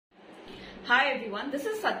Hi everyone, this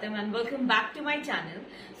is Satyam and welcome back to my channel.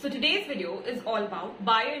 So today's video is all about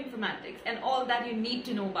bioinformatics and all that you need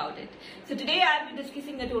to know about it. So today I'll be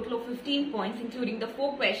discussing a total of 15 points including the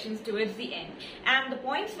 4 questions towards the end. And the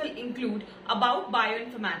points will include about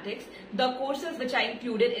bioinformatics, the courses which are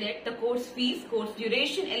included in it, the course fees, course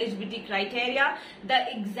duration, eligibility criteria,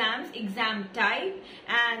 the exams, exam type,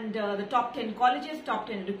 and the top 10 colleges, top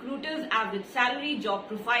 10 recruiters, average salary, job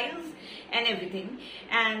profiles and everything.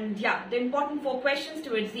 And yeah, the important 4 questions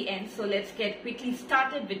towards the end. So let's get quickly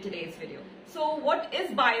started with today's video. So what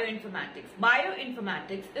is bioinformatics?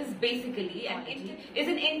 Bioinformatics is basically an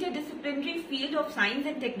interdisciplinary field of science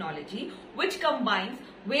and technology which combines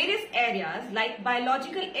various areas like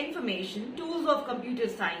biological information, tools of computer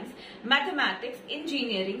science, mathematics,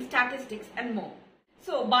 engineering, statistics and more.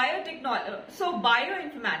 So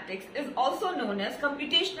bioinformatics is also known as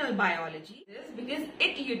computational biology because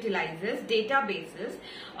it utilizes databases,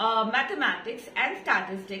 mathematics and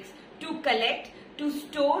statistics to collect, to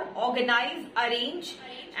store, organize, arrange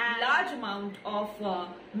a large amount of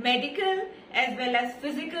medical as well as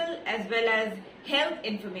physical as well as health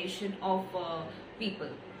information of people.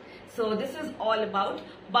 So this is all about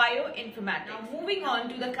bioinformatics. Now moving on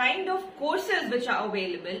to the kind of courses which are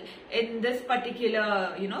available in this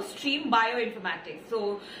particular stream, bioinformatics.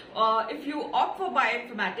 So if you opt for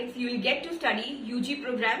bioinformatics, you will get to study UG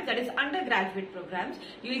programs, that is undergraduate programs.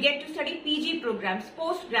 You will get to study PG programs,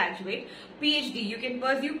 postgraduate, PhD. You can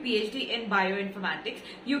pursue PhD in bioinformatics.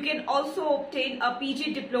 You can also obtain a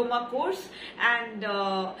PG diploma course and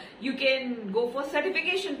you can go for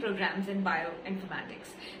certification programs in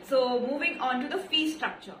bioinformatics. So moving on to the fee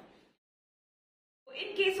structure.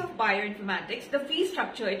 In case of bioinformatics, the fee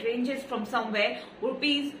structure, it ranges from somewhere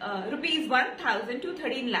rupees 1,000 to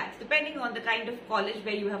 13 lakhs depending on the kind of college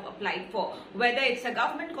where you have applied for, whether it's a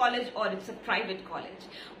government college or it's a private college.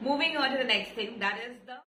 Moving on to the next thing, that is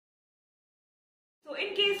So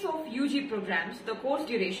in case of UG programs, the course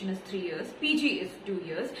duration is 3 years, PG is 2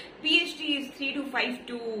 years, PhD is 3 to 5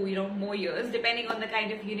 to more years depending on the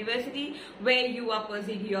kind of university where you are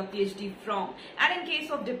pursuing your PhD from. And in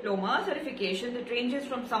case of diploma certification, it ranges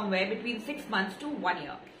from somewhere between 6 months to 1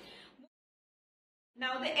 year.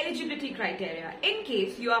 Now the eligibility criteria. In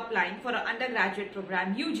case you are applying for an undergraduate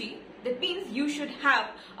program UG, that means you should have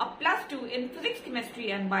a +2 in physics, chemistry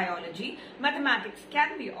and biology. Mathematics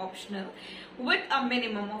can be optional with a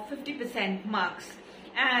minimum of 50% marks.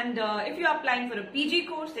 And if you are applying for a PG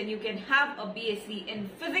course, then you can have a BSc in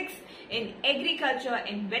physics, in agriculture,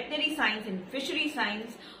 in veterinary science, in fishery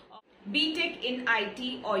science, BTech in IT,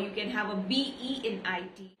 or you can have a BE in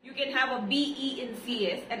IT. You can have a BE in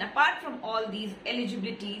CS, and apart from all these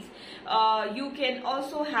eligibilities, you can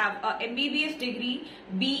also have a MBBS degree,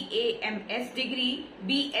 BAMS degree,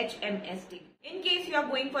 BHMS degree. In case you are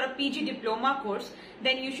going for a PG diploma course,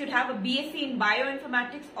 then you should have a BSc in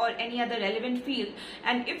bioinformatics or any other relevant field.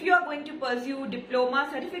 And if you are going to pursue diploma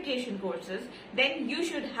certification courses, then you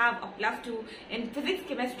should have a +2 in physics,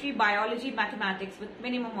 chemistry, biology, mathematics with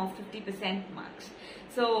minimum of 50% marks.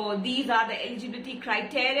 So these are the eligibility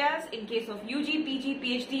criteria in case of UG, PG,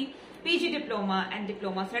 PhD, PG diploma and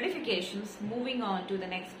diploma certifications. Moving on to the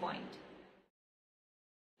next point.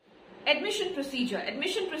 Admission procedure.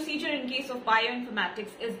 Admission procedure in case of bioinformatics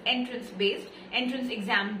is entrance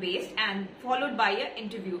exam based and followed by an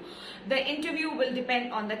interview. The interview will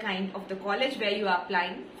depend on the kind of the college where you are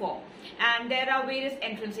applying for. And there are various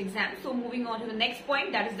entrance exams. So moving on to the next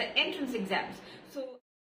point, that is the entrance exams.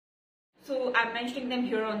 So I'm mentioning them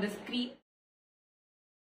here on the screen.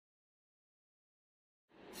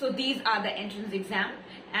 So these are the entrance exam,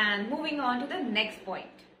 and moving on to the next point.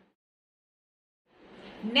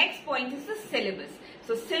 Next point is the syllabus.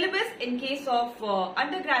 So syllabus in case of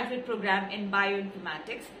undergraduate program in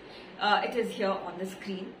bioinformatics, it is here on the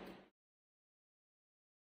screen.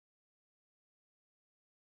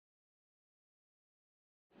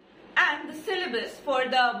 And the syllabus for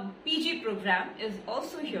the PG program is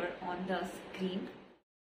also here on the screen.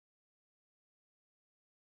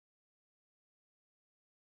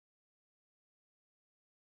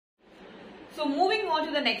 So moving on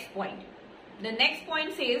to the next point. The next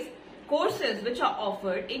point says courses which are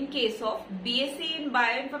offered in case of BSc in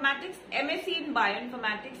bioinformatics, MSc in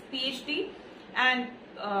bioinformatics, PhD and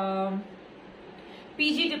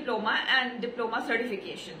PG diploma and diploma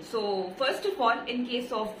certification. So first of all, in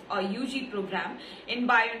case of a UG program in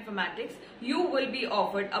bioinformatics, you will be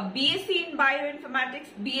offered a BSc in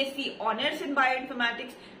bioinformatics, BSc honors in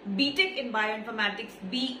bioinformatics, BTech in bioinformatics,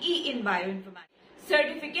 BE in bioinformatics,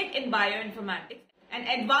 certificate in bioinformatics, an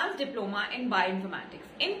advanced diploma in bioinformatics.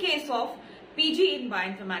 In case of PG in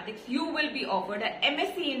Bioinformatics, you will be offered a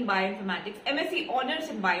MSc in Bioinformatics, MSc Honours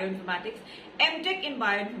in Bioinformatics, MTech in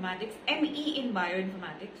Bioinformatics, ME in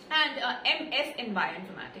Bioinformatics, and MS in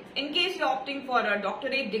Bioinformatics. In case you're opting for a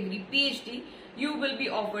doctorate degree, PhD, you will be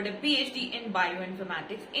offered a PhD in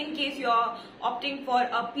Bioinformatics. In case you're opting for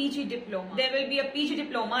a PG diploma, there will be a PG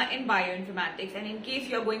diploma in Bioinformatics. And in case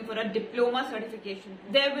you're going for a diploma certification,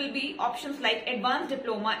 there will be options like Advanced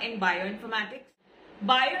Diploma in Bioinformatics,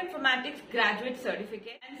 Bioinformatics Graduate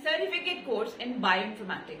Certificate, and Certificate Course in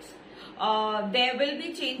Bioinformatics. There will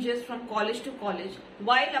be changes from college to college.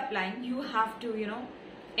 While applying, you have to,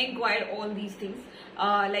 inquire all these things,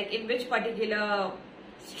 like in which particular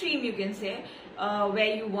stream you can say,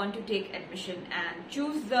 where you want to take admission, and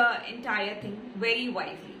choose the entire thing very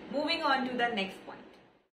wisely. Moving on to the next point.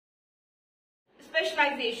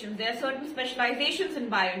 Specializations. There are certain specializations in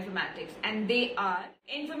bioinformatics, and they are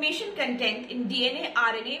information content in DNA,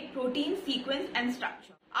 RNA, protein, sequence and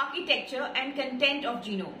structure, architecture and content of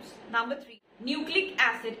genomes. Number 3, nucleic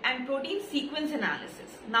acid and protein sequence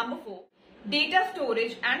analysis. Number 4, data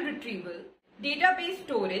storage and retrieval, database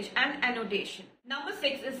storage and annotation. Number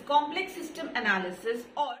 6 is complex system analysis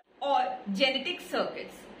or genetic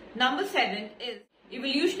circuits. Number 7 is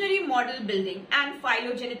evolutionary model building and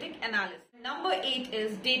phylogenetic analysis. Number 8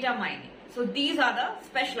 is data mining. So these are the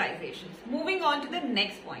specializations. Moving on to the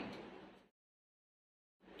next point.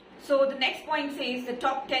 So the next point says the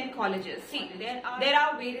top 10 colleges. See, there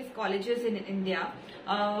are various colleges in India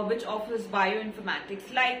which offers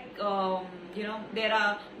bioinformatics. Like, there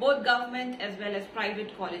are both government as well as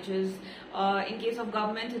private colleges. In case of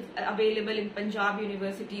government, it's available in Punjab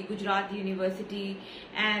University, Gujarat University,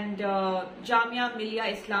 and Jamia Millia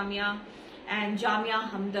Islamia, and Jamia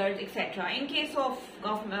Hamdard, etc. In case of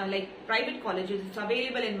private colleges, it's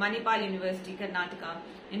available in Manipal University, Karnataka,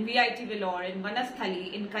 in VIT Vellore, in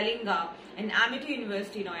Vanasthali, in Kalinga, in Amity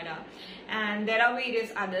University, Noida, and there are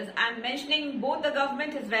various others. I'm mentioning both the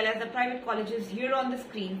government as well as the private colleges here on the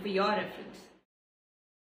screen for your reference.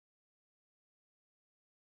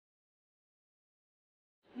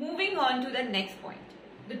 Moving on to the next point.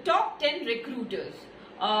 The top 10 recruiters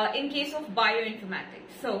in case of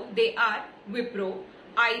bioinformatics. So they are Wipro,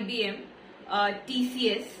 IBM,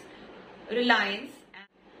 TCS, Reliance,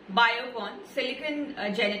 Biocon, Silicon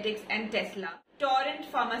Genetics and Tesla, Torrent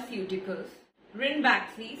Pharmaceuticals,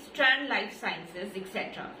 Rinvaxi, Strand Life Sciences,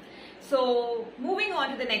 etc. So moving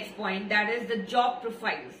on to the next point, that is the job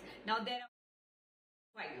profiles. Now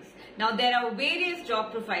there are various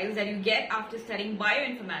job profiles that you get after studying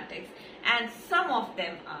bioinformatics, and some of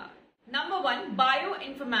them are: Number 1,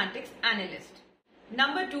 Bioinformatics Analyst.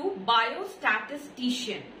 Number 2,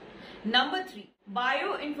 Biostatistician. Number 3,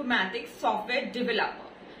 Bioinformatics Software Developer.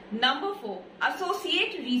 Number 4,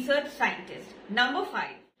 Associate Research Scientist. Number 5,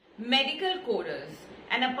 Medical Coders.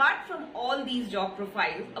 And apart from all these job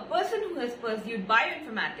profiles, a person who has pursued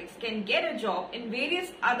bioinformatics can get a job in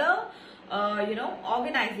various other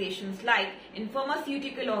organizations, like in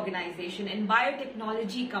pharmaceutical organization, in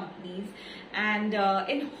biotechnology companies, and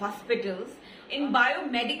in hospitals, in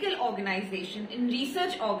biomedical organization, in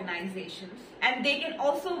research organizations, and they can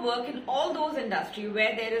also work in all those industries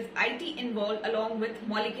where there is IT involved along with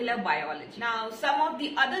molecular biology. Now, some of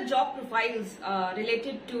the other job profiles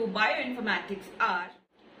related to bioinformatics are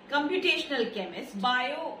computational chemist,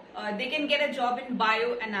 they can get a job in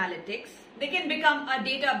bioanalytics, they can become a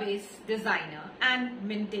database designer and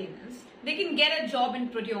maintenance, they can get a job in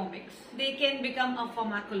proteomics, they can become a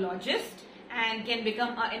pharmacologist and can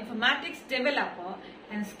become an informatics developer,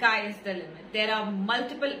 and sky is the limit. There are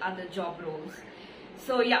multiple other job roles.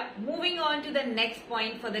 So yeah, moving on to the next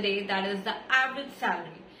point for the day, that is the average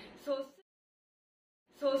salary.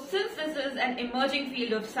 So since this is an emerging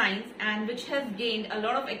field of science and which has gained a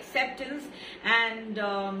lot of acceptance, and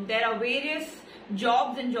there are various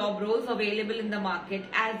jobs and job roles available in the market,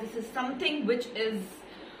 as this is something which is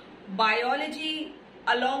biology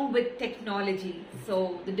along with technology,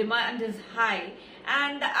 so the demand is high,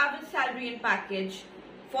 and the average salary and package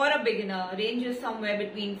for a beginner ranges somewhere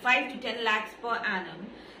between 5 to 10 lakhs per annum.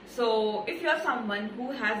 So if you're someone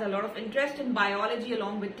who has a lot of interest in biology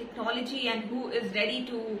along with technology, and who is ready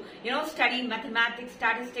to study mathematics,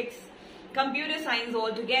 statistics, computer science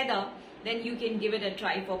all together, then you can give it a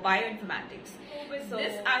try for bioinformatics. With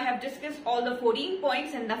this, I have discussed all the 14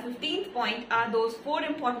 points, and the 15th point are those 4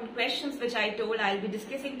 important questions which I told I'll be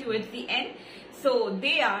discussing towards the end. So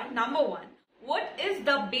they are: number 1, what is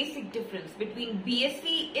the basic difference between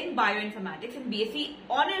BSc in bioinformatics and BSc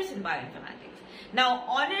Honours in bioinformatics? Now,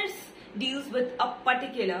 Honours deals with a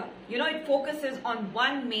particular, it focuses on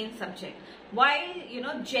one main subject, while,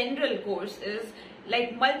 general course is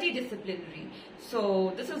like multidisciplinary.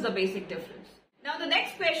 So this is the basic difference. Now the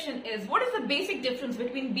next question is, what is the basic difference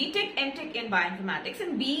between BTech, MTech in Bioinformatics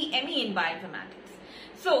and BE, ME in Bioinformatics?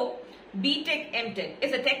 So BTech, MTech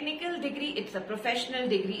is a technical degree, it's a professional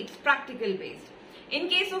degree, it's practical based. In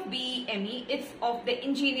case of BE, ME, it's of the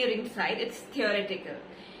engineering side, it's theoretical.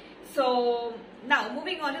 So now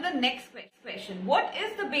moving on to the next question. What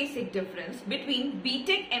is the basic difference between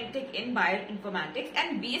BTech, MTech in Bioinformatics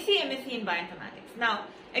and BSc, MSc in Bioinformatics? Now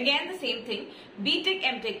again the same thing. BTech,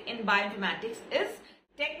 MTech in Bioinformatics is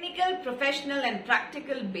technical, professional and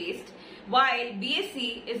practical based, while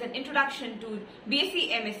BSc is an introduction to,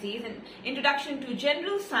 BSc, MSc is an introduction to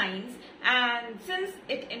general science, and since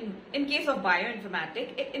it in case of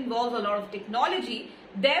Bioinformatics it involves a lot of technology,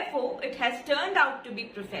 therefore it has turned out to be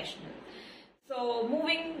professional. So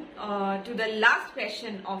moving to the last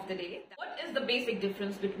question of the day, what is the basic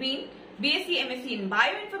difference between BSc, MSc in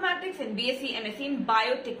Bioinformatics and BSc, MSc in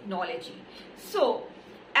Biotechnology? So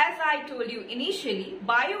as I told you initially,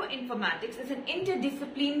 bioinformatics is an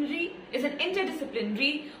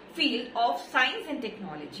interdisciplinary field of science and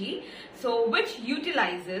technology, so which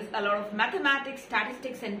utilizes a lot of mathematics,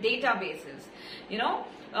 statistics and databases,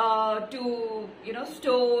 to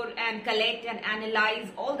store and collect and analyze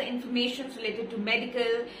all the information related to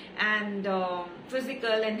medical and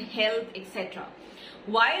physical and health, etc.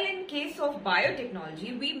 While in case of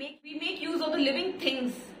biotechnology, we make use of the living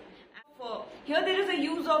things. Here there is a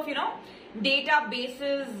use of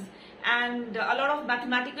databases and a lot of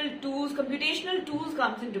mathematical tools, computational tools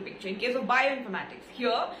comes into picture. In case of bioinformatics,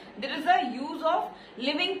 here there is a use of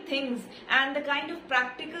living things and the kind of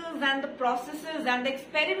practicals and the processes and the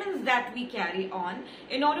experiments that we carry on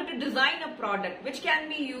in order to design a product which can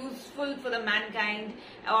be useful for the mankind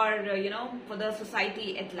or for the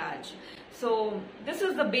society at large. So this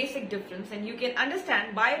is the basic difference, and you can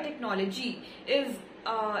understand biotechnology is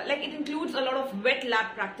it includes a lot of wet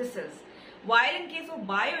lab practices, while in case of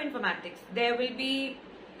bioinformatics there will be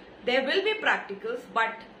practicals,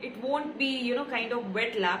 but it won't be kind of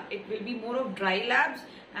wet lab. It will be more of dry labs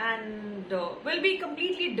and will be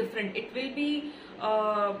completely different. It will be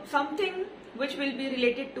something which will be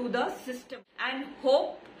related to the system, and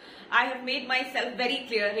hope I have made myself very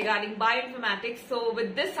clear regarding bioinformatics. So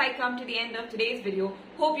with this I come to the end of today's video.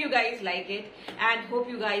 Hope you guys like it and hope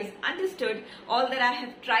you guys understood all that I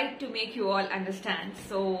have tried to make you all understand.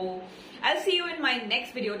 So I'll see you in my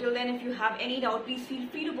next video. Till then, if you have any doubt, please feel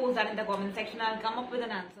free to post that in the comment section. I'll come up with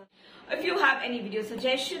an answer. If you have any video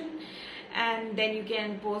suggestion, and then you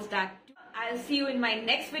can post that too. I'll see you in my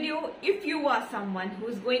next video. If you are someone who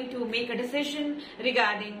is going to make a decision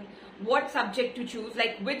regarding what subject to choose,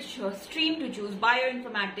 like which stream to choose,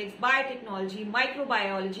 bioinformatics, biotechnology,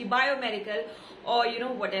 microbiology, biomedical, or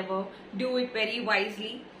whatever, do it very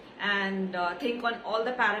wisely and think on all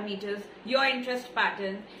the parameters, your interest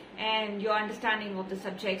pattern and your understanding of the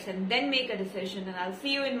subjects, and then make a decision. And I'll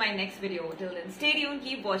see you in my next video. Till then, stay tuned,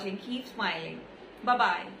 keep watching, keep smiling. Bye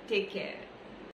bye, take care.